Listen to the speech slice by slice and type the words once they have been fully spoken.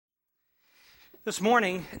This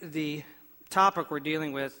morning, the topic we're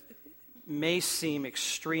dealing with may seem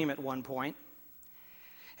extreme at one point.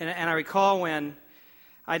 And I recall when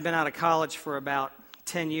I'd been out of college for about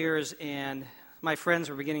 10 years and my friends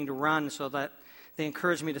were beginning to run, so that they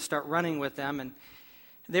encouraged me to start running with them. And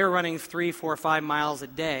they were running 3, 4, 5 miles a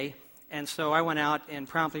day. And so I went out and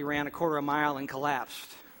promptly ran a quarter of a mile and collapsed.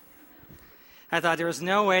 I thought there was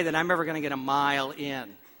no way that I'm ever going to get a mile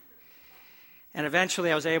in. And eventually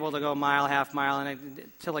I was able to go a mile, half mile,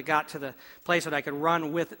 until I got to the place that I could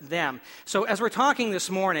run with them. So as we're talking this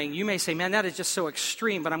morning, you may say, man, that is just so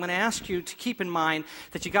extreme. But I'm going to ask you to keep in mind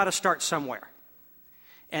that you got to start somewhere.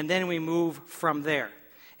 And then we move from there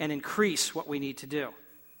and increase what we need to do.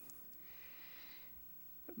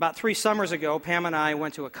 About 3 summers ago, Pam and I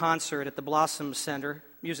went to a concert at the Blossom Center,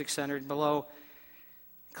 Music Center below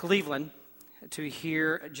Cleveland, to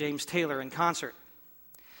hear James Taylor in concert.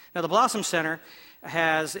 Now, the Blossom Center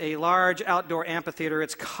has a large outdoor amphitheater.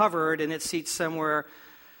 It's covered, and it seats somewhere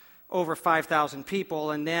over 5,000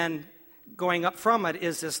 people. And then going up from it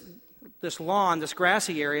is this lawn, this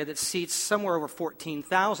grassy area that seats somewhere over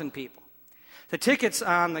 14,000 people. The tickets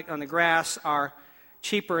on the grass are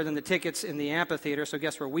cheaper than the tickets in the amphitheater, so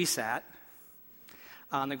guess where we sat?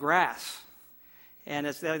 On the grass. And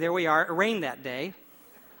there we are. It rained that day.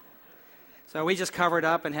 So we just covered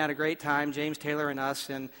up and had a great time, James Taylor and us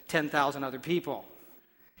and 10,000 other people.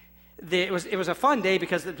 It was a fun day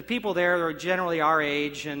because the people there were generally our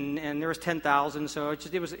age, and there was 10,000, so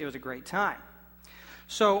it was a great time.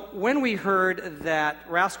 So when we heard that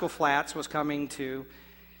Rascal Flatts was coming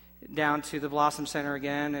down to the Blossom Center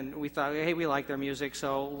again, and we thought, hey, we like their music,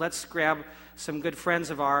 so let's grab some good friends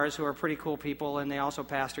of ours who are pretty cool people, and they also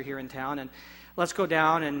pastor here in town, and let's go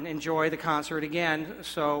down and enjoy the concert again.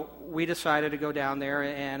 So we decided to go down there,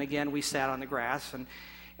 and again, we sat on the grass,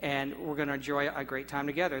 and we're going to enjoy a great time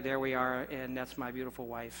together. There we are, and that's my beautiful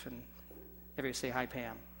wife, and everybody say hi,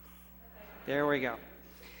 Pam. There we go.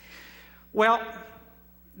 Well,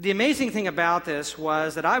 the amazing thing about this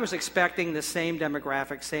was that I was expecting the same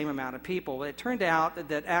demographic, same amount of people, but it turned out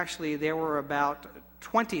that actually there were about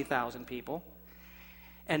 20,000 people.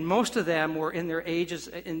 And most of them were in their ages,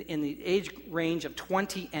 in the age range of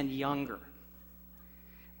 20 and younger.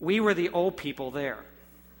 We were the old people there.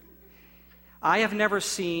 I have never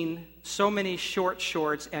seen so many short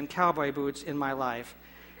shorts and cowboy boots in my life.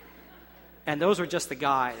 And those were just the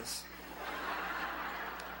guys.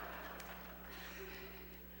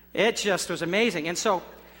 It just was amazing. And so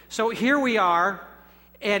here we are,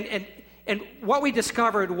 and what we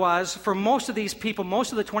discovered was, for most of these people,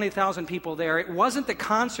 most of the 20,000 people there, it wasn't the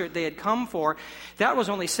concert they had come for. That was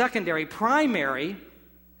only secondary. Primary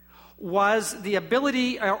was the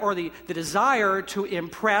ability or the desire to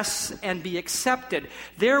impress and be accepted.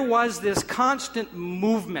 There was this constant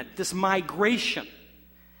movement, this migration.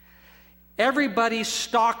 Everybody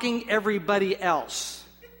stalking everybody else,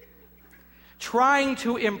 trying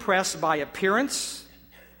to impress by appearance,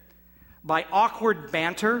 by awkward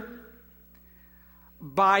banter,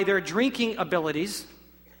 by their drinking abilities,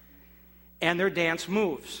 and their dance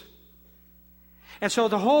moves. And so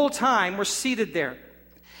the whole time we're seated there.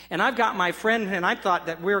 And I've got my friend, and I thought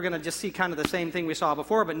that we were going to just see kind of the same thing we saw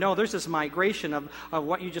before, but no, there's this migration of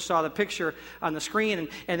what you just saw the picture on the screen,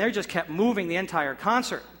 and they just kept moving the entire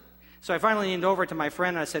concert. So I finally leaned over to my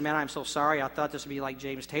friend and I said, man, I'm so sorry. I thought this would be like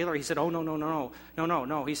James Taylor. He said, oh,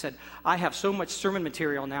 no. He said, I have so much sermon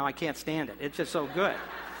material now, I can't stand it. It's just so good.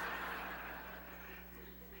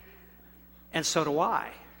 And so do I.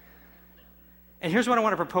 And here's what I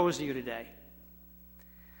want to propose to you today.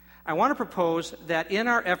 I want to propose that in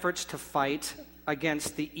our efforts to fight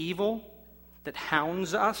against the evil that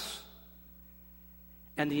hounds us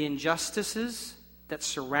and the injustices that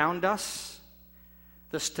surround us,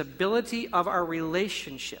 the stability of our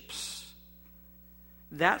relationships,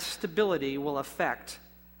 that stability will affect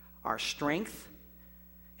our strength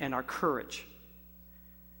and our courage.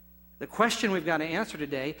 The question we've got to answer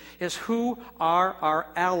today is, who are our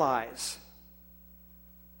allies?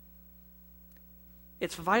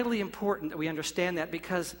 It's vitally important that we understand that,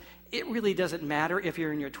 because it really doesn't matter if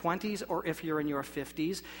you're in your 20s or if you're in your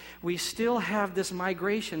 50s. We still have this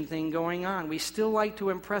migration thing going on. We still like to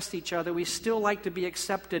impress each other. We still like to be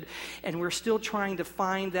accepted, and we're still trying to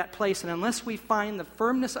find that place. And unless we find the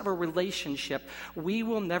firmness of a relationship, we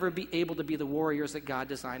will never be able to be the warriors that God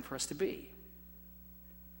designed for us to be.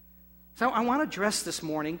 So I want to address this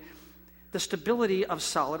morning the stability of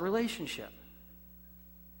solid relationship,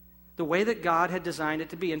 the way that God had designed it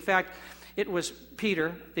to be. In fact, it was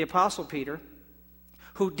Peter, the Apostle Peter,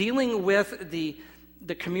 who, dealing with the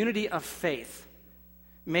community of faith,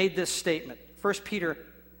 made this statement. 1 Peter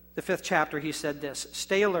the 5th chapter, he said this,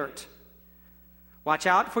 "Stay alert. Watch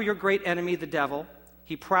out for your great enemy, the devil.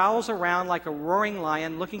 He prowls around like a roaring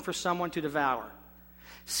lion looking for someone to devour.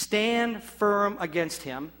 Stand firm against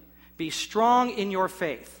him. Be strong in your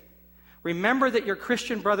faith. Remember that your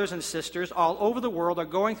Christian brothers and sisters all over the world are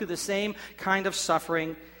going through the same kind of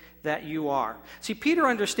suffering that you are." See, Peter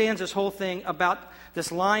understands this whole thing about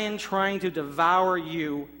this lion trying to devour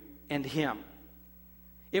you and him.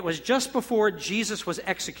 It was just before Jesus was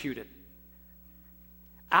executed,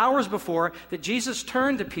 hours before, that Jesus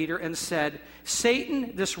turned to Peter and said,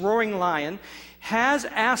 "Satan, this roaring lion, has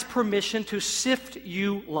asked permission to sift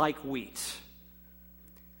you like wheat."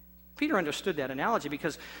 Peter understood that analogy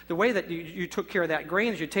because the way that you took care of that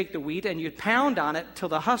grain is you'd take the wheat and you'd pound on it till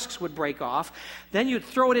the husks would break off. Then you'd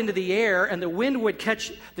throw it into the air and the wind would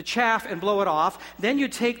catch the chaff and blow it off. Then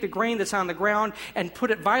you'd take the grain that's on the ground and put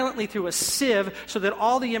it violently through a sieve so that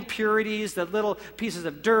all the impurities, the little pieces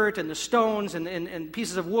of dirt and the stones and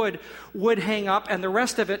pieces of wood would hang up, and the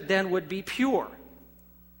rest of it then would be pure.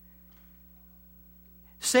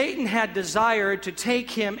 Satan had desired to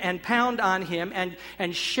take him and pound on him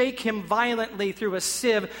and shake him violently through a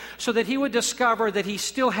sieve so that he would discover that he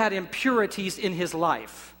still had impurities in his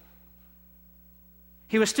life.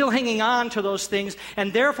 He was still hanging on to those things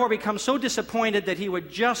and therefore become so disappointed that he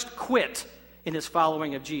would just quit in his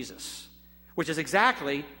following of Jesus, which is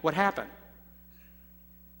exactly what happened.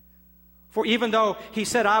 For even though he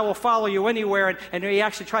said, "I will follow you anywhere," and he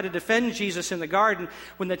actually tried to defend Jesus in the garden,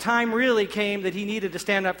 when the time really came that he needed to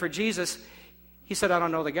stand up for Jesus, he said, "I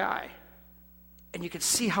don't know the guy." And you could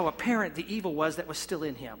see how apparent the evil was that was still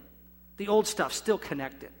in him. The old stuff still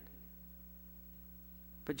connected.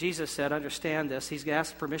 But Jesus said, "Understand this. He's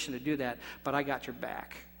asked permission to do that, but I got your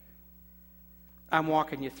back. I'm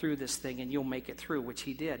walking you through this thing, and you'll make it through," which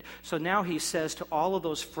he did. So now he says to all of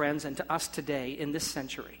those friends and to us today in this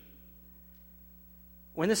century,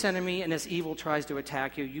 when this enemy and his evil tries to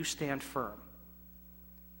attack you, you stand firm.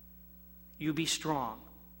 You be strong.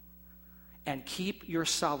 And keep your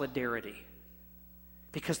solidarity.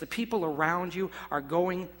 Because the people around you are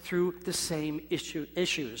going through the same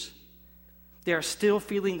issues. They are still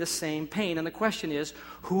feeling the same pain. And the question is,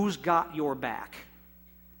 who's got your back?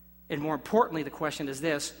 And more importantly, the question is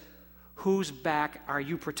this, whose back are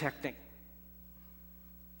you protecting?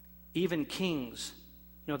 Even kings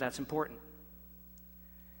know that's important.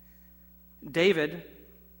 David,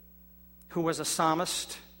 who was a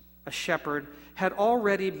psalmist, a shepherd, had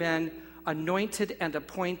already been anointed and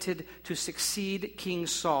appointed to succeed King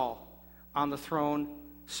Saul on the throne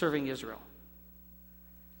serving Israel.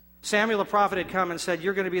 Samuel the prophet had come and said,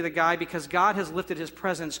 "You're going to be the guy because God has lifted his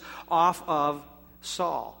presence off of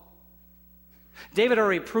Saul." David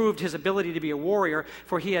already proved his ability to be a warrior,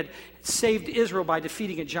 for he had saved Israel by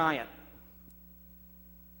defeating a giant.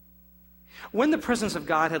 When the presence of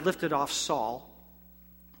God had lifted off Saul,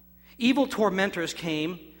 evil tormentors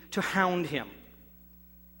came to hound him.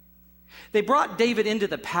 They brought David into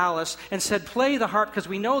the palace and said, "Play the harp, because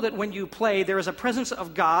we know that when you play, there is a presence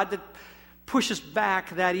of God that pushes back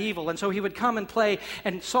that evil." And so he would come and play,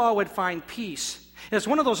 and Saul would find peace. And it's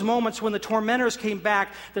one of those moments when the tormentors came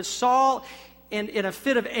back that Saul, in a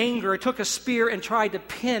fit of anger, took a spear and tried to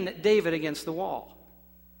pin David against the wall.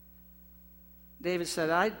 David said,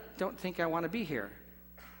 "I don't think I want to be here."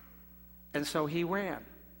 And so he ran.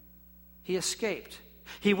 He escaped.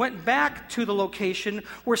 He went back to the location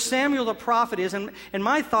where Samuel the prophet is. And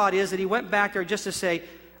my thought is that he went back there just to say,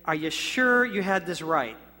 "Are you sure you had this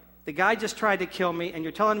right? The guy just tried to kill me, and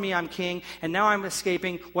you're telling me I'm king, and now I'm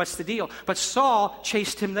escaping. What's the deal?" But Saul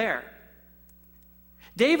chased him there.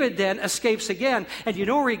 David then escapes again. And you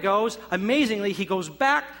know where he goes? Amazingly, he goes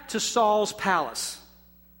back to Saul's palace.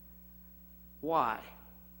 Why?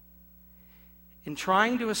 In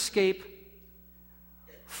trying to escape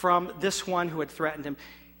from this one who had threatened him,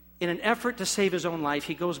 in an effort to save his own life,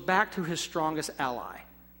 he goes back to his strongest ally.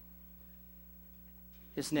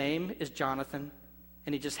 His name is Jonathan,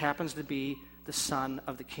 and he just happens to be the son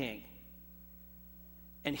of the king.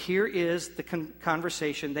 And here is the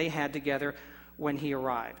conversation they had together when he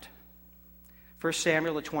arrived. 1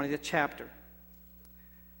 Samuel, the 20th chapter.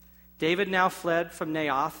 David now fled from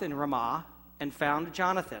Naioth in Ramah and found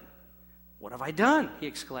Jonathan. "What have I done?" he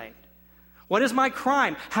exclaimed. "What is my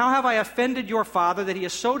crime? How have I offended your father that he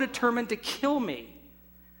is so determined to kill me?"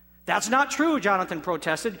 "That's not true," Jonathan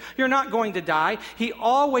protested. "You're not going to die. He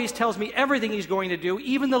always tells me everything he's going to do,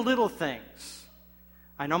 even the little things.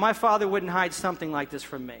 I know my father wouldn't hide something like this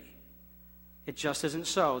from me. It just isn't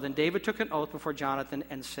so." Then David took an oath before Jonathan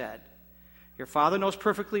and said, "Your father knows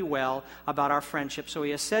perfectly well about our friendship, so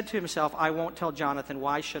he has said to himself, 'I won't tell Jonathan.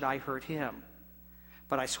 Why should I hurt him?'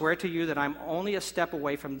 But I swear to you that I'm only a step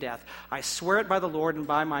away from death. I swear it by the Lord and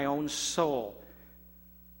by my own soul.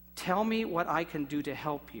 Tell me what I can do to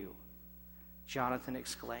help you, Jonathan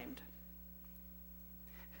exclaimed.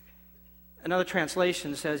 Another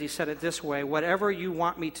translation says, he said it this way, whatever you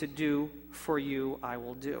want me to do for you, I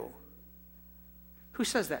will do. Who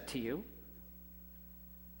says that to you?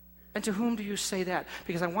 And to whom do you say that?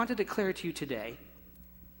 Because I want to declare to you today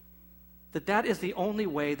that that is the only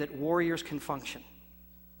way that warriors can function.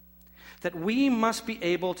 That we must be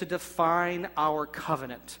able to define our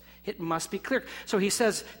covenant. It must be clear. So he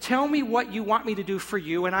says, tell me what you want me to do for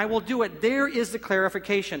you, and I will do it. There is the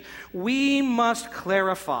clarification. We must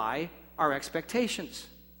clarify our expectations.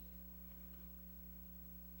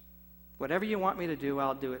 Whatever you want me to do,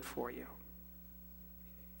 I'll do it for you.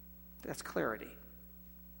 That's clarity.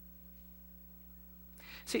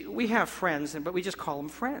 See, we have friends, but we just call them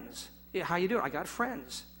friends. Yeah, how you doing? I got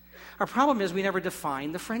friends. Our problem is we never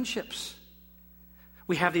define the friendships.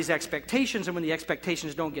 We have these expectations, and when the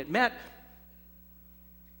expectations don't get met,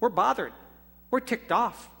 we're bothered. We're ticked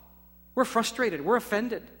off. We're frustrated. We're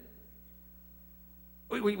offended.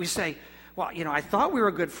 We say, well, I thought we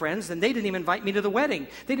were good friends, and they didn't even invite me to the wedding.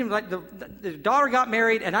 They didn't invite the daughter got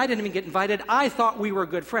married, and I didn't even get invited. I thought we were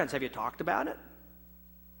good friends. Have you talked about it?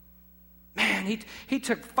 Man, he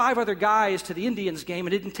took 5 other guys to the Indians game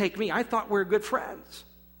and didn't take me. I thought we were good friends.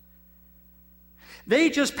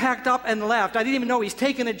 They just packed up and left. I didn't even know he's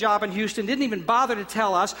taken a job in Houston, didn't even bother to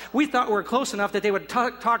tell us. We thought we were close enough that they would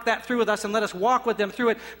talk that through with us and let us walk with them through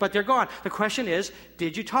it, but they're gone. The question is,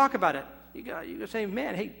 did you talk about it? You say,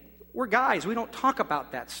 man, hey, we're guys. We don't talk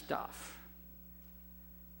about that stuff.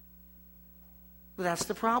 That's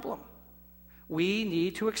the problem. We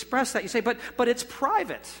need to express that. You say, but it's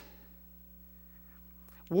private.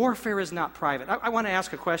 Warfare is not private. I want to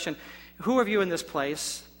ask a question. Who of you in this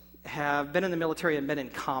place have been in the military and been in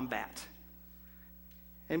combat?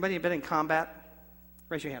 Anybody been in combat?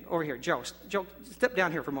 Raise your hand. Over here. Joe, step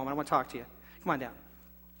down here for a moment. I want to talk to you. Come on down.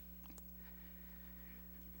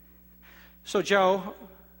 So, Joe,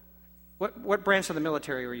 what branch of the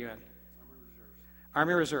military were you in?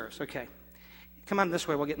 Army Reserves. Okay. Come on this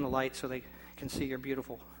way. We'll get in the light so they can see your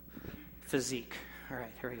beautiful physique. All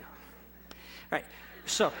right, here we go. All right.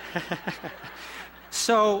 So,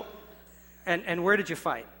 and where did you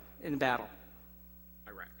fight in battle?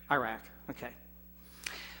 Iraq. Okay.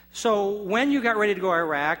 So when you got ready to go to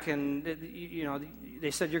Iraq, and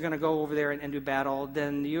they said you're going to go over there and do battle,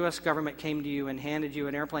 then the U.S. government came to you and handed you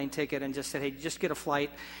an airplane ticket and just said, hey, just get a flight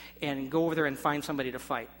and go over there and find somebody to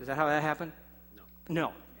fight. Is that how that happened?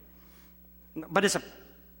 No. But it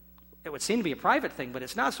would seem to be a private thing, but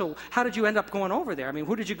it's not. So how did you end up going over there? I mean,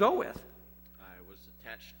 who did you go with? I was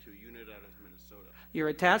attached to a unit out of Minnesota. You're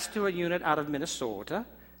attached to a unit out of Minnesota.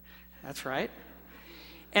 That's right.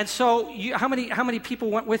 And so how many people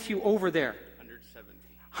went with you over there?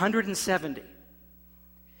 170.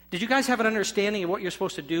 Did you guys have an understanding of what you're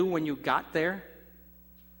supposed to do when you got there?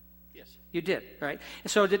 Yes. You did, right?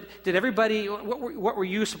 And so did everybody, what were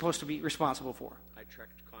you supposed to be responsible for? I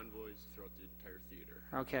tracked convoys throughout the entire theater.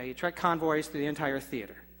 Okay, you tracked convoys through the entire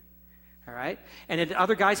theater. All right? And did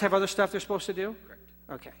other guys have other stuff they're supposed to do? Correct.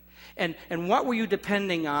 Okay. And what were you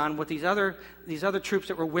depending on with these other troops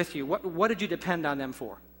that were with you? What did you depend on them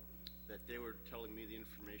for? That they were telling me the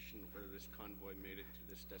information, whether this convoy made it to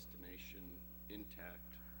this destination intact,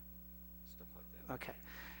 stuff like that. Okay.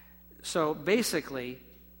 So basically,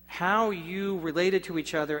 how you related to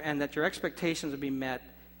each other and that your expectations would be met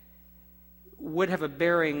would have a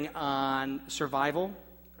bearing on survival.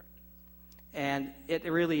 Correct. And it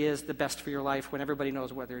really is the best for your life when everybody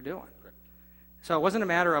knows what they're doing. Correct. So it wasn't a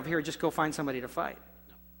matter of, here, just go find somebody to fight.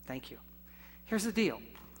 No. Thank you. Here's the deal.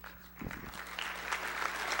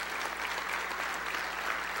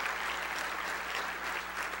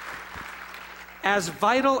 As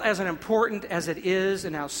vital, as important as it is,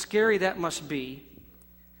 and how scary that must be,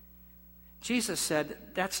 Jesus said,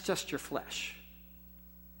 that's just your flesh.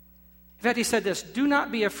 In fact, he said this, do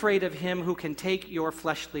not be afraid of him who can take your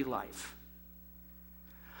fleshly life,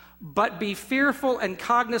 but be fearful and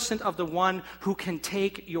cognizant of the one who can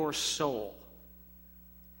take your soul.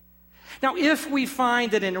 Now, if we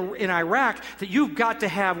find that in Iraq that you've got to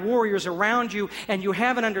have warriors around you and you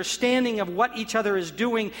have an understanding of what each other is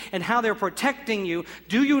doing and how they're protecting you,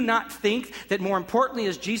 do you not think that more importantly,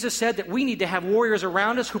 as Jesus said, that we need to have warriors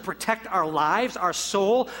around us who protect our lives, our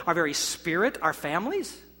soul, our very spirit, our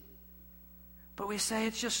families? But we say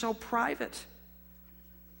it's just so private.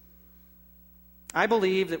 I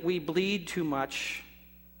believe that we bleed too much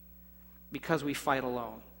because we fight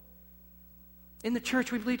alone. In the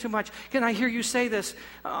church, we believe too much. Can I hear you say this?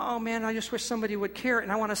 Oh, man, I just wish somebody would care.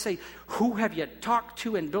 And I want to say, who have you talked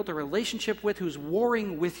to and built a relationship with who's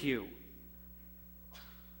warring with you?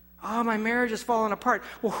 Oh, my marriage is falling apart.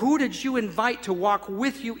 Well, who did you invite to walk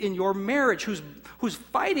with you in your marriage? Who's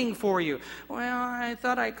fighting for you? Well, I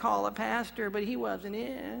thought I'd call a pastor, but he wasn't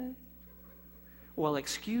in. Well,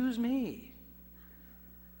 excuse me.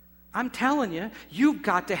 I'm telling you, you've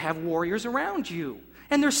got to have warriors around you.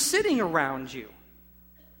 And they're sitting around you.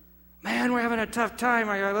 Man, we're having a tough time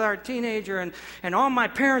with our teenager, and all my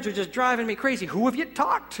parents are just driving me crazy. Who have you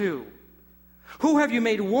talked to? Who have you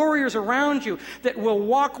made warriors around you that will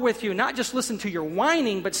walk with you, not just listen to your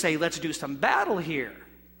whining, but say, let's do some battle here?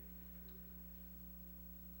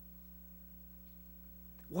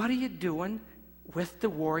 What are you doing with the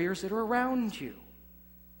warriors that are around you?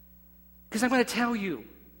 Because I'm going to tell you,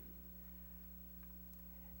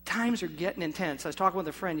 times are getting intense. I was talking with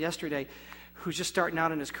a friend yesterday who's just starting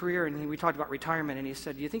out in his career, and we talked about retirement, and he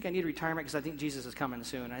said, do you think I need retirement because I think Jesus is coming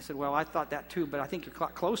soon? And I said, well, I thought that too, but I think you're a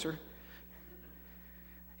lot closer.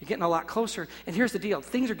 You're getting a lot closer. And here's the deal.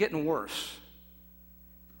 Things are getting worse.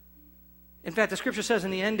 In fact, the scripture says in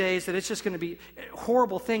the end days that it's just going to be a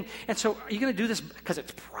horrible thing. And so are you going to do this because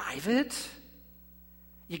it's private?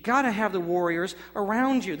 You got to have the warriors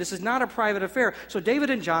around you. This is not a private affair. So David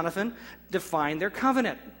and Jonathan defined their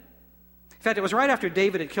covenant. In fact, it was right after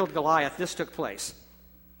David had killed Goliath this took place.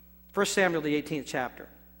 1 Samuel, the 18th chapter.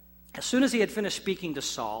 As soon as he had finished speaking to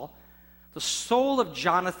Saul, the soul of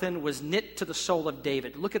Jonathan was knit to the soul of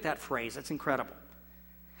David. Look at that phrase. That's incredible.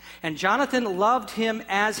 And Jonathan loved him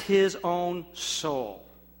as his own soul.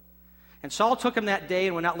 And Saul took him that day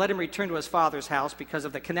and would not let him return to his father's house because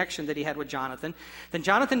of the connection that he had with Jonathan. Then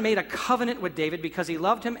Jonathan made a covenant with David because he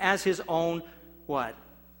loved him as his own, what?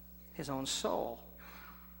 His own soul.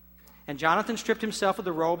 And Jonathan stripped himself of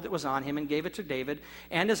the robe that was on him and gave it to David,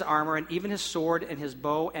 and his armor, and even his sword, and his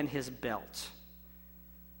bow, and his belt.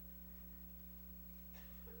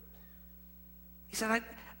 He said,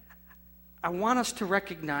 I want us to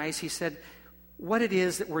recognize, he said, what it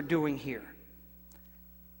is that we're doing here.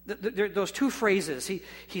 Those two phrases,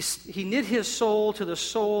 he knit his soul to the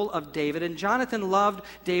soul of David, and Jonathan loved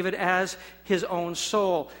David as his own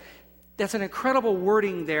soul. That's an incredible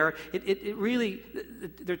wording there. It really,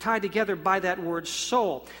 they're tied together by that word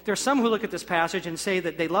soul. There are some who look at this passage and say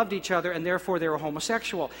that they loved each other and therefore they were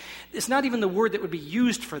homosexual. It's not even the word that would be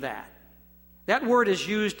used for that. That word is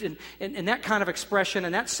used in that kind of expression,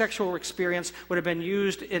 and that sexual experience would have been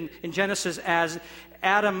used in Genesis as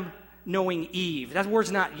Adam knowing Eve. That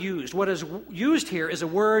word's not used. What is used here is a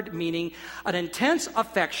word meaning an intense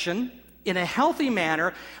affection in a healthy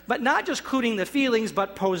manner, but not just including the feelings,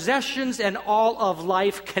 but possessions and all of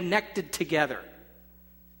life connected together.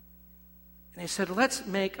 And they said, let's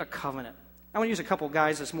make a covenant. I want to use a couple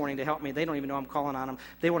guys this morning to help me. They don't even know I'm calling on them.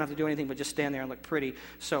 They won't have to do anything but just stand there and look pretty.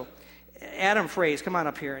 So, Adam Fraze, come on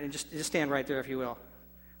up here and just stand right there if you will.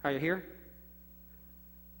 Are you here?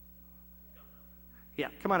 Yeah,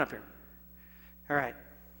 come on up here. All right.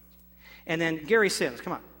 And then Gary Sims,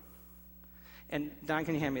 come on. And Don,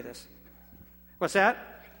 can you hand me this? What's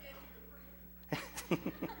that? Come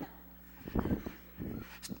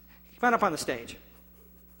on up on the stage.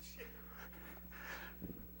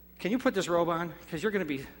 Can you put this robe on? Because you're going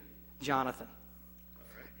to be Jonathan.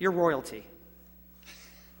 Right. You're royalty.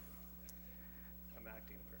 I'm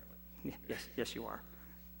acting, apparently. Yes, you are.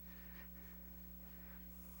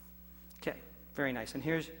 Okay, very nice. And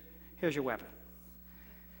here's your weapon.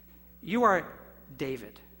 You are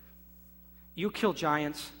David. You kill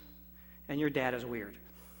giants, and your dad is weird.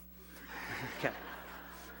 Okay.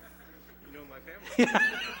 You know my family.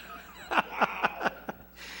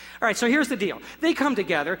 All right, so here's the deal. They come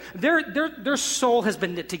together. Their soul has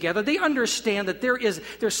been knit together. They understand that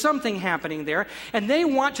there's something happening there, and they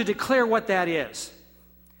want to declare what that is.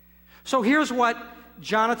 So here's what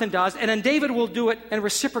Jonathan does, and then David will do it and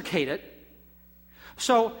reciprocate it.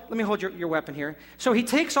 So let me hold your weapon here. So he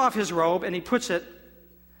takes off his robe and he puts it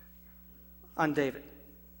on David.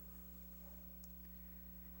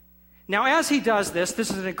 Now, as he does this is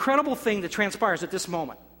an incredible thing that transpires at this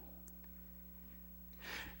moment.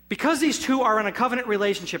 Because these two are in a covenant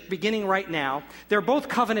relationship beginning right now, they're both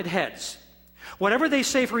covenant heads. Whatever they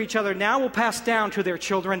say for each other now will pass down to their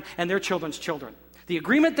children and their children's children. The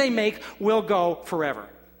agreement they make will go forever.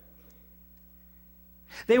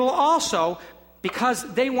 They will also, because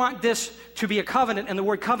they want this to be a covenant, and the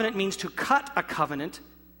word covenant means to cut a covenant,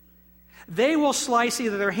 they will slice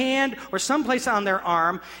either their hand or someplace on their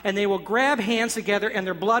arm, and they will grab hands together, and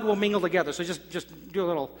their blood will mingle together. So just do a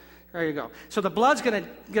little, there you go. So the blood's going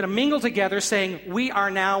to mingle together, saying, we are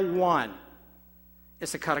now one.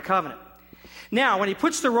 It's a cut of covenant. Now, when he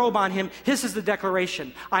puts the robe on him, this is the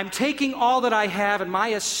declaration. I'm taking all that I have in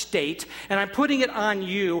my estate, and I'm putting it on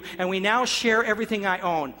you, and we now share everything I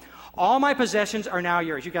own. All my possessions are now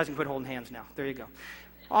yours. You guys can quit holding hands now. There you go.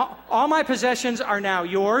 All my possessions are now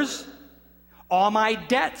yours. All my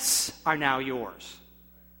debts are now yours.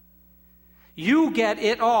 You get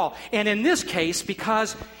it all. And in this case,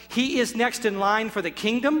 because he is next in line for the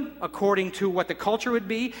kingdom, according to what the culture would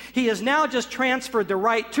be, he has now just transferred the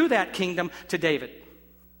right to that kingdom to David.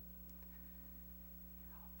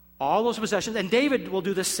 All those possessions, and David will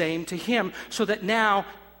do the same to him, so that now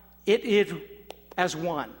it is as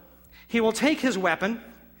one. He will take his weapon,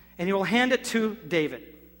 and he will hand it to David.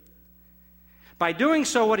 By doing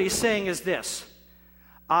so, what he's saying is this: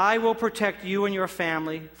 I will protect you and your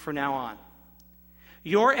family from now on.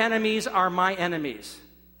 Your enemies are my enemies.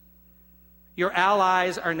 Your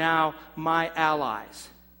allies are now my allies.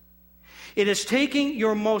 It is taking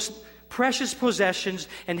your most precious possessions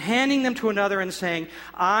and handing them to another and saying,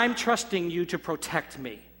 I'm trusting you to protect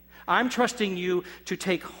me. I'm trusting you to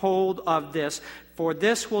take hold of this, for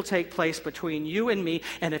this will take place between you and me,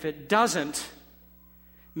 and if it doesn't,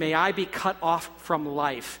 may I be cut off from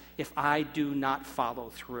life if I do not follow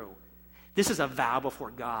through. This is a vow before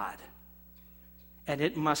God. And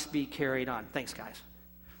it must be carried on. Thanks, guys.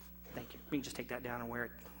 Thank you. We can just take that down and wear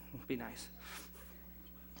it. It'd be nice.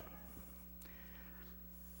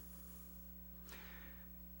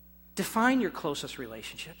 Define your closest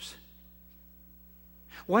relationships.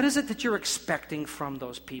 What is it that you're expecting from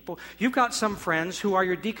those people? You've got some friends who are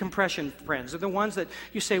your decompression friends. They're the ones that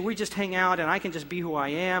you say, we just hang out and I can just be who I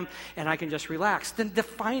am and I can just relax. Then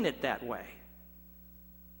define it that way.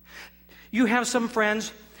 You have some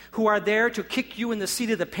friends who are there to kick you in the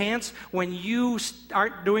seat of the pants when you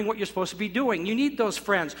aren't doing what you're supposed to be doing. You need those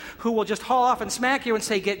friends who will just haul off and smack you and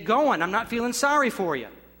say, get going, I'm not feeling sorry for you.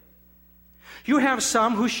 You have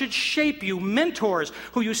some who should shape you, mentors,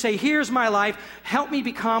 who you say, here's my life, help me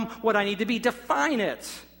become what I need to be, define it.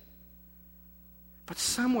 But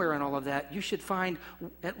somewhere in all of that, you should find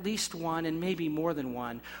at least one, and maybe more than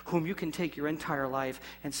one, whom you can take your entire life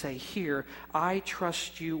and say, here, I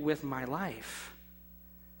trust you with my life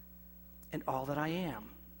and all that I am.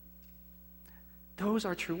 Those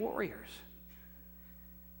are true warriors.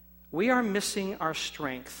 We are missing our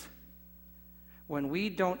strength when we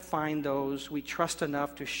don't find those we trust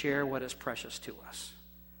enough to share what is precious to us.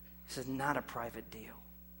 This is not a private deal.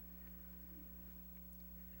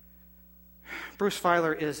 Bruce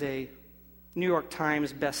Feiler is a New York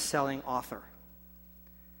Times best-selling author.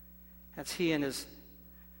 That's he and his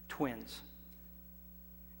twins.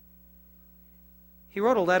 He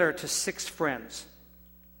wrote a letter to 6 friends.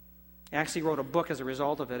 He actually wrote a book as a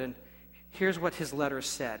result of it, and here's what his letter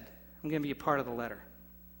said. I'm going to be a part of the letter.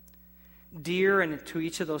 Dear, and to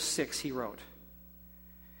each of those 6 he wrote,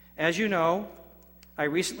 as you know, I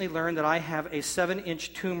recently learned that I have a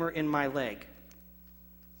 7-inch tumor in my leg.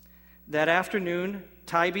 That afternoon,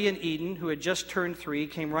 Tybee and Eden, who had just turned 3,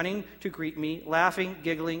 came running to greet me, laughing,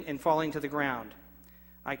 giggling, and falling to the ground.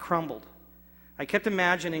 I crumbled. I kept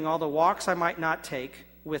imagining all the walks I might not take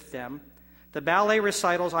with them, the ballet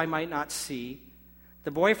recitals I might not see, the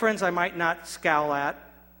boyfriends I might not scowl at,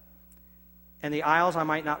 and the aisles I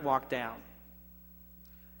might not walk down.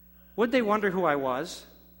 Would they wonder who I was?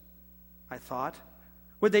 I thought.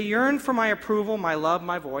 Would they yearn for my approval, my love,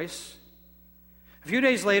 my voice? A few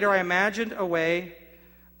days later, I imagined a way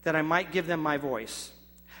that I might give them my voice.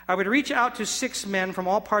 I would reach out to 6 men from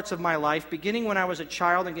all parts of my life, beginning when I was a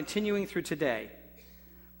child and continuing through today.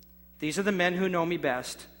 These are the men who know me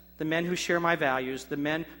best, the men who share my values, the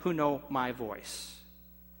men who know my voice.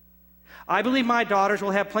 I believe my daughters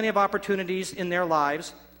will have plenty of opportunities in their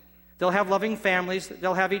lives. They'll have loving families,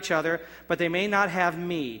 they'll have each other, but they may not have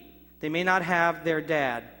me. They may not have their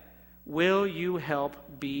dad. Will you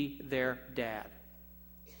help be their dad?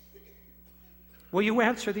 Will you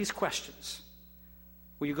answer these questions?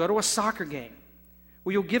 Will you go to a soccer game?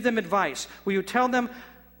 Will you give them advice? Will you tell them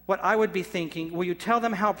what I would be thinking? Will you tell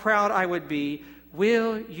them how proud I would be?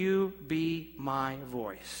 Will you be my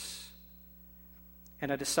voice?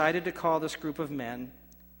 And I decided to call this group of men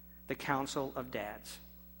the Council of Dads.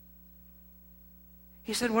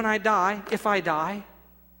 He said, when I die, if I die,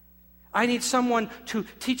 I need someone to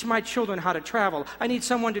teach my children how to travel. I need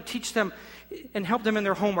someone to teach them and help them in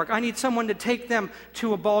their homework. I need someone to take them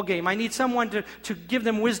to a ball game. I need someone to give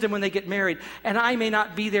them wisdom when they get married. And I may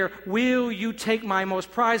not be there. Will you take my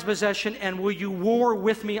most prized possession and will you war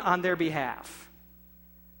with me on their behalf?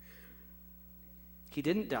 He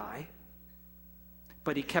didn't die,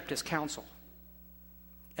 but he kept his counsel.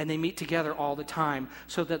 And they meet together all the time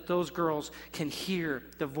so that those girls can hear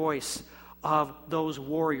the voice of those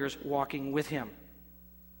warriors walking with him.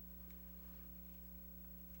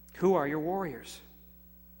 Who are your warriors?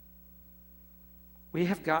 We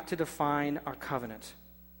have got to define our covenant.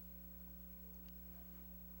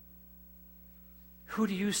 Who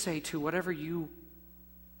do you say to, whatever you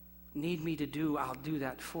need me to do, I'll do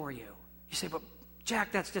that for you? You say, but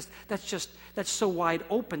Jack, that's so wide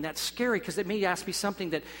open. That's scary because it may ask me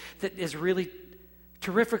something that is really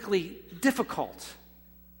terrifically difficult.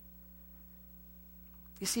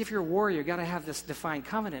 You see, if you're a warrior, you've got to have this defined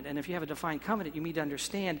covenant. And if you have a defined covenant, you need to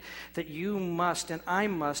understand that you must and I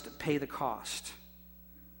must pay the cost.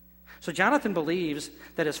 So Jonathan believes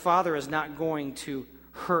that his father is not going to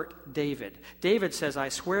hurt David. David says, I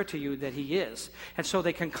swear to you that he is. And so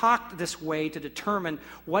they concoct this way to determine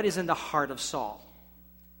what is in the heart of Saul.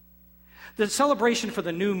 The celebration for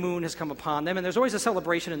the new moon has come upon them, and there's always a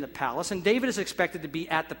celebration in the palace, and David is expected to be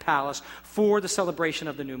at the palace for the celebration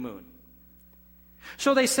of the new moon.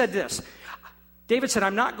 So they said this. David said,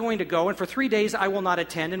 I'm not going to go, and for 3 days I will not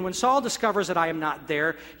attend. And when Saul discovers that I am not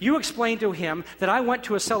there, you explain to him that I went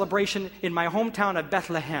to a celebration in my hometown of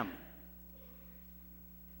Bethlehem.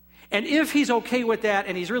 And if he's okay with that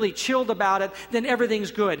and he's really chilled about it, then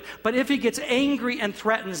everything's good. But if he gets angry and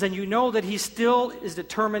threatens, then you know that he still is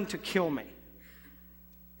determined to kill me.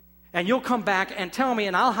 And you'll come back and tell me,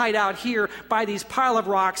 and I'll hide out here by these pile of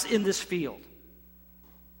rocks in this field.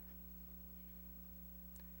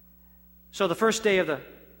 So the first day of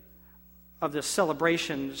the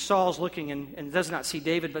celebration, Saul's looking and does not see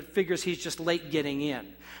David, but figures he's just late getting in.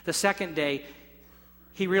 The second day,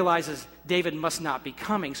 he realizes David must not be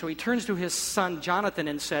coming. So he turns to his son Jonathan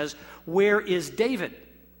and says, where is David?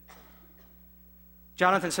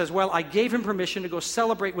 Jonathan says, well, I gave him permission to go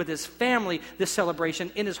celebrate with his family this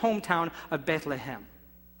celebration in his hometown of Bethlehem.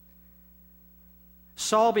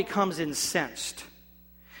 Saul becomes incensed.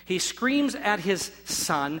 He screams at his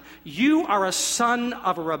son, you are a son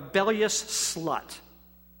of a rebellious slut.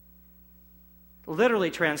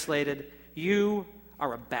 Literally translated, you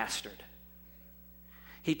are a bastard.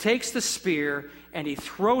 He takes the spear and he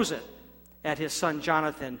throws it at his son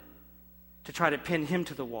Jonathan to try to pin him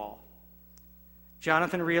to the wall.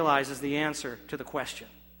 Jonathan realizes the answer to the question.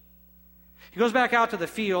 He goes back out to the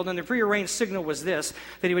field, and the prearranged signal was this,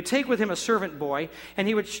 that he would take with him a servant boy,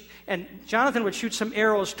 and Jonathan would shoot some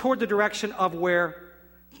arrows toward the direction of where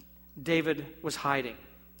David was hiding.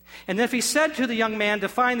 And if he said to the young man to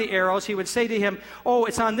find the arrows, he would say to him, oh,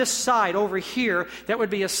 it's on this side over here. That would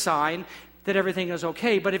be a sign that everything is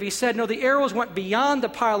okay. But if he said, no, the arrows went beyond the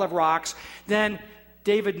pile of rocks, then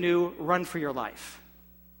David knew, run for your life.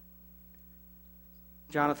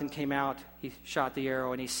 Jonathan came out, he shot the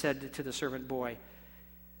arrow, and he said to the servant boy,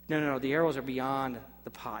 no, the arrows are beyond the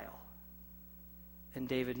pile. And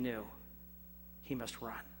David knew he must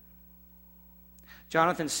run.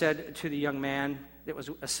 Jonathan said to the young man that was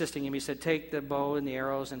assisting him, he said, take the bow and the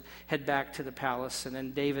arrows and head back to the palace. And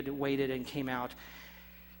then David waited and came out.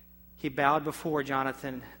 He bowed before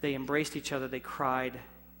Jonathan. They embraced each other. They cried.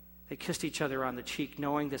 They kissed each other on the cheek,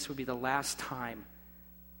 knowing this would be the last time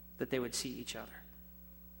that they would see each other.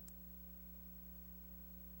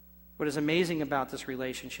 What is amazing about this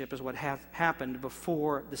relationship is what happened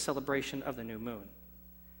before the celebration of the new moon.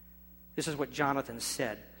 This is what Jonathan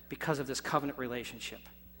said because of this covenant relationship.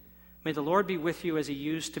 May the Lord be with you as he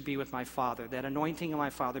used to be with my father. That anointing of my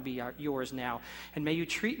father be yours now. And may you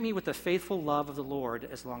treat me with the faithful love of the Lord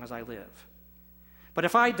as long as I live. But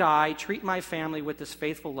if I die, treat my family with this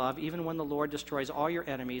faithful love, even when the Lord destroys all your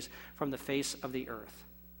enemies from the face of the earth.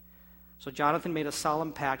 So Jonathan made a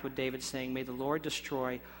solemn pact with David, saying, may the Lord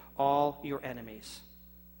destroy all your enemies.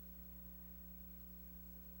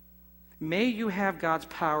 May you have God's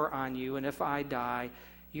power on you, and if I die,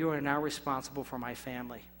 you are now responsible for my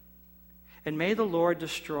family. And may the Lord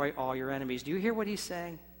destroy all your enemies. Do you hear what he's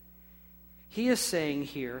saying? He is saying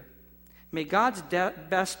here, may God's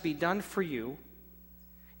best be done for you,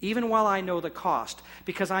 even while I know the cost,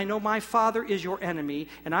 because I know my father is your enemy,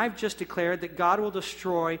 and I've just declared that God will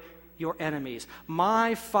destroy your enemies.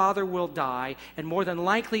 My father will die, and more than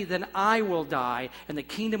likely then I will die, and the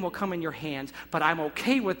kingdom will come in your hands, but I'm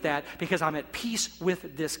okay with that because I'm at peace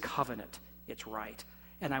with this covenant. It's right,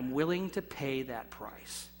 and I'm willing to pay that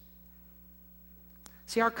price.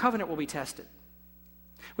 See, our covenant will be tested.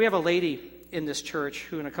 We have a lady in this church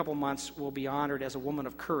who in a couple months will be honored as a woman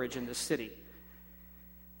of courage in this city.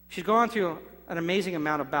 She's gone through an amazing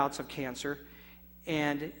amount of bouts of cancer,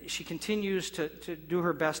 and she continues to do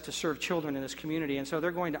her best to serve children in this community, and so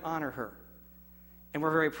they're going to honor her. And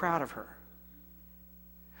we're very proud of her.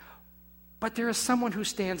 But there is someone who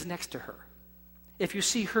stands next to her. If you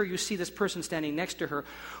see her, you see this person standing next to her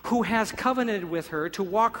who has covenanted with her to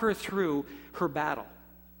walk her through her battle.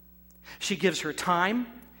 She gives her time.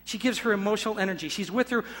 She gives her emotional energy. She's with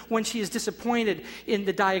her when she is disappointed in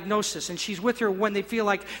the diagnosis, and she's with her when they feel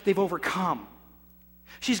like they've overcome.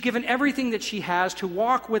 She's given everything that she has to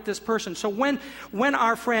walk with this person. So when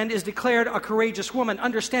our friend is declared a courageous woman,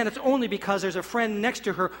 understand it's only because there's a friend next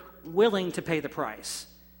to her willing to pay the price.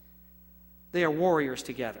 They are warriors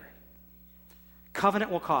together.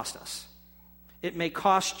 Covenant will cost us. It may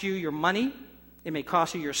cost you your money. It may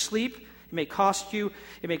cost you your sleep. It may cost you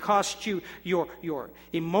your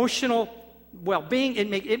emotional well-being.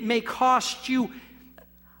 It may cost you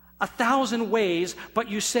 1,000 ways, but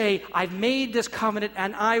you say, I've made this covenant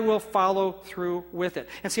and I will follow through with it.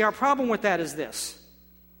 And see, our problem with that is this.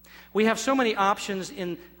 We have so many options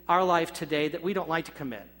in our life today that we don't like to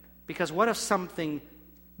commit. Because what if something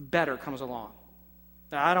better comes along?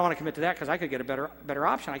 I don't want to commit to that because I could get a better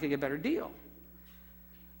option. I could get a better deal.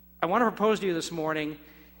 I want to propose to you this morning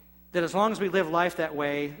that as long as we live life that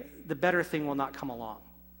way, the better thing will not come along.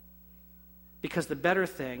 Because the better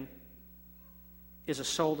thing is a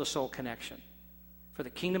soul-to-soul connection. For the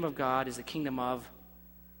kingdom of God is the kingdom of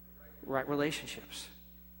right relationships.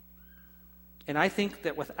 And I think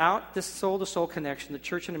that without this soul-to-soul connection, the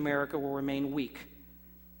church in America will remain weak.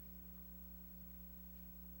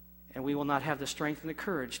 And we will not have the strength and the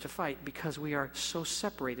courage to fight because we are so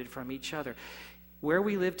separated from each other. Where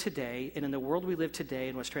we live today and in the world we live today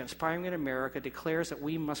and what's transpiring in America declares that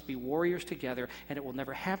we must be warriors together, and it will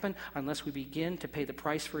never happen unless we begin to pay the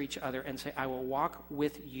price for each other and say, I will walk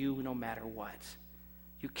with you no matter what.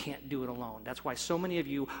 You can't do it alone. That's why so many of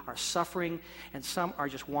you are suffering and some are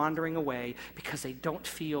just wandering away because they don't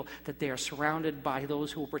feel that they are surrounded by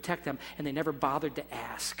those who will protect them, and they never bothered to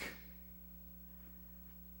ask.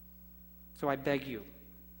 So I beg you,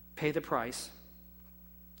 pay the price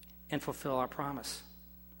and fulfill our promise.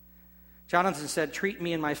 Jonathan said, treat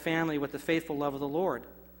me and my family with the faithful love of the Lord.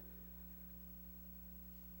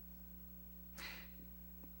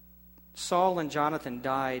 Saul and Jonathan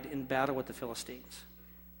died in battle with the Philistines.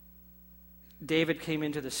 David came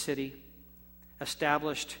into the city,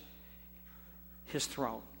 established his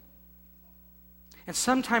throne. And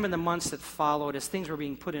sometime in the months that followed, as things were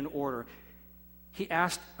being put in order, he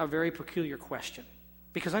asked a very peculiar question.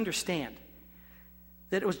 Because understand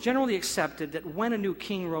that it was generally accepted that when a new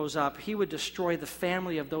king rose up, he would destroy the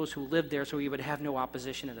family of those who lived there so he would have no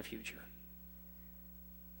opposition in the future.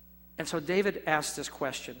 And so David asked this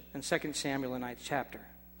question in 2 Samuel, the 9th chapter.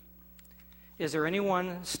 Is there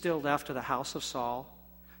anyone still left of the house of Saul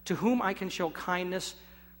to whom I can show kindness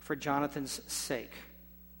for Jonathan's sake?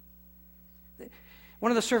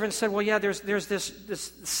 One of the servants said, well, yeah, there's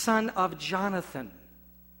this son of Jonathan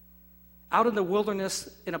out in the wilderness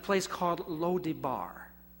in a place called Lo-debar.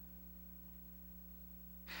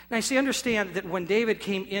 Now, you see, understand that when David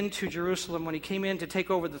came into Jerusalem, when he came in to take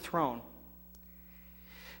over the throne,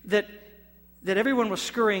 that everyone was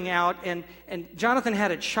scurrying out, and Jonathan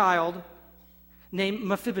had a child named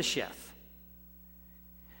Mephibosheth.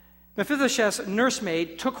 Mephibosheth's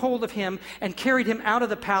nursemaid took hold of him and carried him out of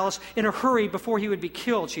the palace in a hurry before he would be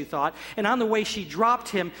killed, she thought. And on the way, she dropped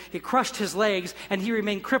him, it crushed his legs, and he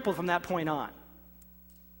remained crippled from that point on.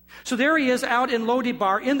 So there he is out in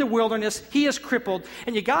Lo-debar in the wilderness. He is crippled.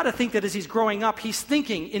 And you got to think that as he's growing up, he's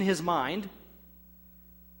thinking in his mind.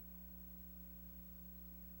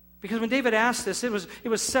 Because when David asked this, it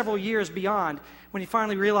was several years beyond when he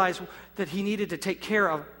finally realized that he needed to take care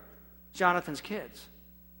of Jonathan's kids.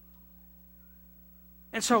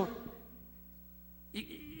 And so,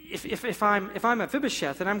 if I'm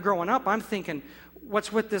Mephibosheth and I'm growing up, I'm thinking,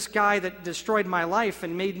 what's with this guy that destroyed my life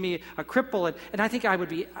and made me a cripple? And I think I would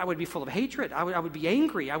be full of hatred. I would be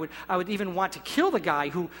angry. I would even want to kill the guy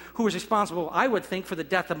who was responsible, I would think, for the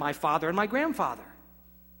death of my father and my grandfather.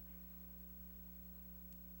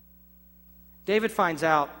 David finds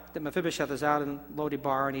out that Mephibosheth is out in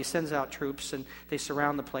Lo-debar, and he sends out troops, and they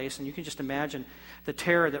surround the place. And you can just imagine the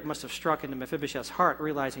terror that must have struck into Mephibosheth's heart,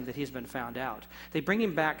 realizing that he's been found out. They bring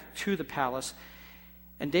him back to the palace,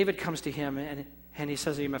 and David comes to him, and he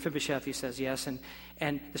says, are you Mephibosheth? He says, yes.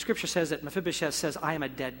 And the scripture says that Mephibosheth says, I am a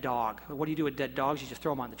dead dog. What do you do with dead dogs? You just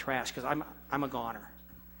throw them on the trash, because I'm a goner.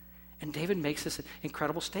 And David makes this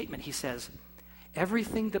incredible statement. He says,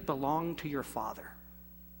 everything that belonged to your father,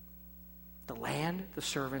 the land, the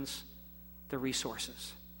servants, the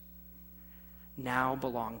resources, now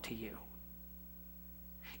belong to you.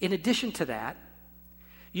 In addition to that,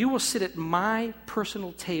 you will sit at my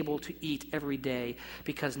personal table to eat every day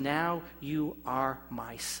because now you are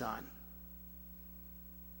my son.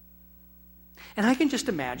 And I can just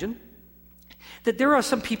imagine that there are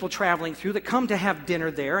some people traveling through that come to have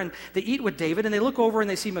dinner there, and they eat with David, and they look over and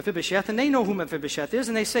they see Mephibosheth, and they know who Mephibosheth is,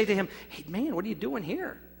 and they say to him, "Hey, man, what are you doing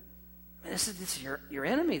here? This is your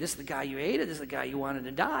enemy. This is the guy you hated. This is the guy you wanted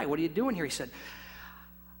to die. What are you doing here?" He said,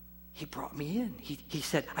 "He brought me in. He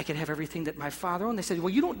said, I can have everything that my father owned." They said,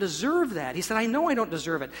 "Well, you don't deserve that." He said, "I know I don't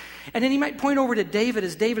deserve it." And then he might point over to David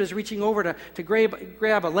as David is reaching over to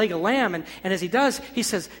grab a leg of lamb. And as he does, he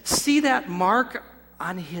says, "See that mark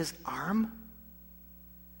on his arm?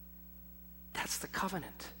 That's the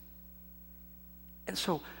covenant. And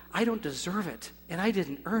so I don't deserve it, and I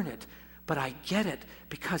didn't earn it, but I get it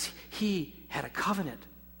because he had a covenant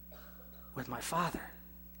with my father.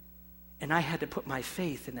 And I had to put my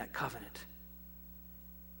faith in that covenant.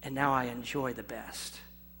 And now I enjoy the best."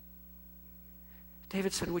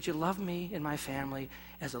 David said, "Would you love me and my family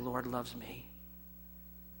as the Lord loves me?"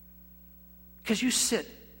 Because you sit,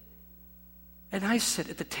 and I sit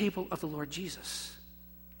at the table of the Lord Jesus.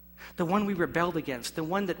 The one we rebelled against, the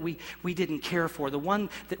one that we didn't care for, the one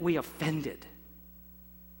that we offended.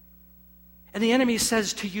 And the enemy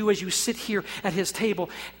says to you as you sit here at his table,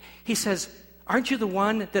 he says, "Aren't you the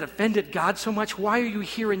one that offended God so much? Why are you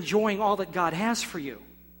here enjoying all that God has for you?"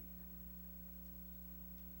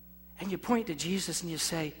 And you point to Jesus and you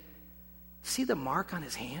say, "See the mark on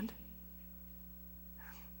his hand?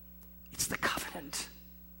 It's the covenant.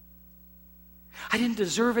 I didn't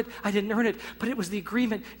deserve it. I didn't earn it. But it was the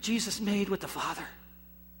agreement Jesus made with the Father.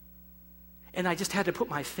 And I just had to put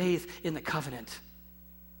my faith in the covenant.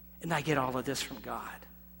 And I get all of this from God."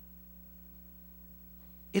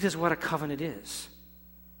 It is what a covenant is.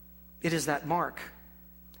 It is that mark.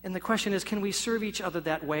 And the question is, can we serve each other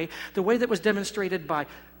that way? The way that was demonstrated by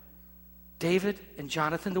David and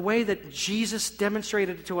Jonathan, the way that Jesus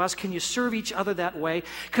demonstrated it to us, can you serve each other that way?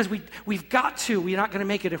 Because we've got to. We're not going to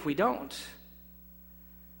make it if we don't.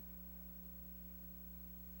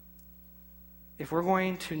 If we're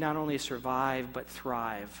going to not only survive but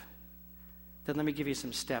thrive, then let me give you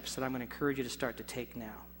some steps that I'm going to encourage you to start to take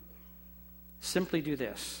now. Simply do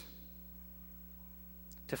this.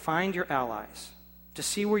 To find your allies, to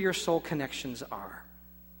see where your soul connections are.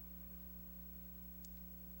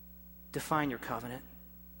 Define your covenant.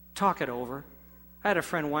 Talk it over. I had a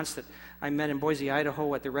friend once that I met in Boise,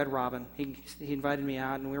 Idaho at the Red Robin. He invited me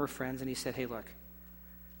out and we were friends, and he said, "Hey, look,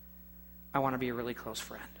 I want to be a really close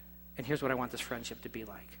friend. And here's what I want this friendship to be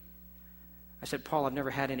like." I said, "Paul, I've never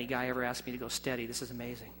had any guy ever ask me to go steady. This is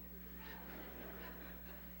amazing."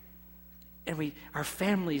 And our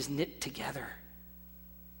families knit together.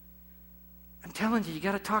 I'm telling you, you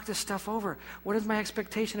got to talk this stuff over. What is my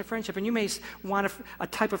expectation of friendship? And you may want a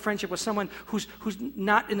type of friendship with someone who's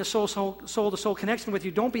not in the soul-to-soul connection with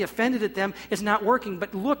you. Don't be offended at them. It's not working.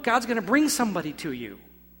 But look, God's going to bring somebody to you.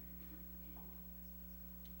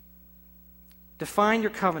 Define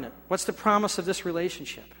your covenant. What's the promise of this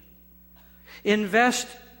relationship? Invest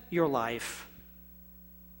your life.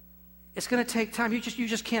 It's going to take time. You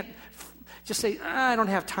just can't just say, "I don't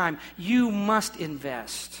have time." You must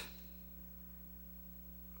invest.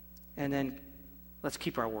 And then let's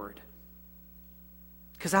keep our word.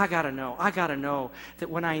 Because I got to know that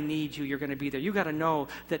when I need you, you're going to be there. You got to know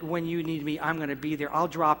that when you need me, I'm going to be there. I'll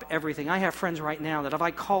drop everything. I have friends right now that if I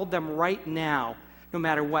called them right now, no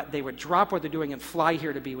matter what, they would drop what they're doing and fly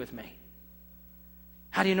here to be with me.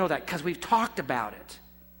 How do you know that? Because we've talked about it.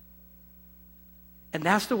 And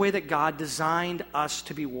that's the way that God designed us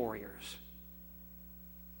to be warriors.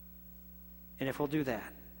 And if we'll do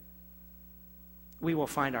that, we will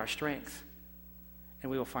find our strength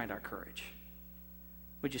and we will find our courage.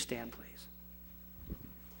 Would you stand, please?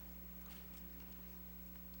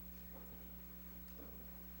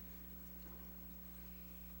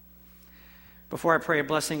 Before I pray a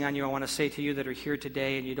blessing on you, I want to say to you that are here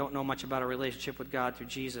today and you don't know much about a relationship with God through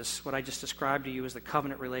Jesus, what I just described to you is the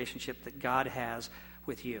covenant relationship that God has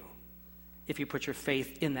with you, if you put your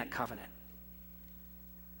faith in that covenant.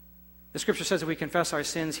 The scripture says that we confess our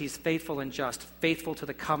sins, he's faithful and just, faithful to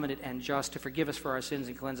the covenant and just to forgive us for our sins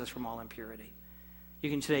and cleanse us from all impurity. You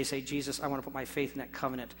can today say, "Jesus, I want to put my faith in that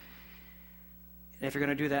covenant." And if you're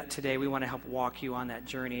going to do that today, we want to help walk you on that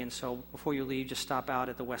journey. And so before you leave, just stop out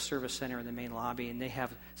at the West Service Center in the main lobby, and they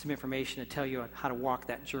have some information to tell you how to walk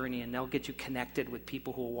that journey, and they'll get you connected with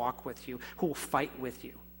people who will walk with you, who will fight with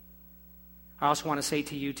you. I also want to say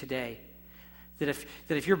to you today that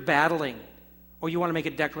if you're battling or you want to make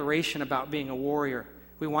a declaration about being a warrior,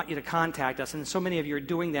 we want you to contact us. And so many of you are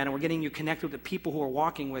doing that, and we're getting you connected with the people who are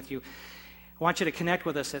walking with you. I want you to connect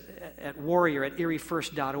with us at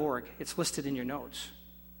warrior@eriefirst.org. It's listed in your notes.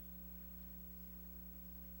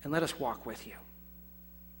 And let us walk with you.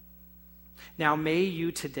 Now may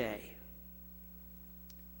you today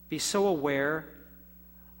be so aware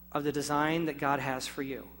of the design that God has for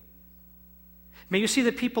you. May you see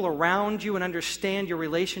the people around you and understand your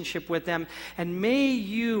relationship with them. And may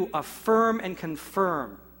you affirm and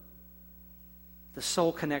confirm the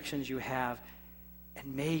soul connections you have.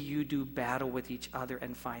 And may you do battle with each other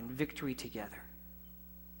and find victory together.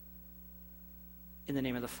 In the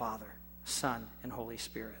name of the Father, Son, and Holy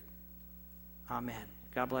Spirit. Amen.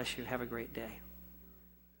 God bless you. Have a great day.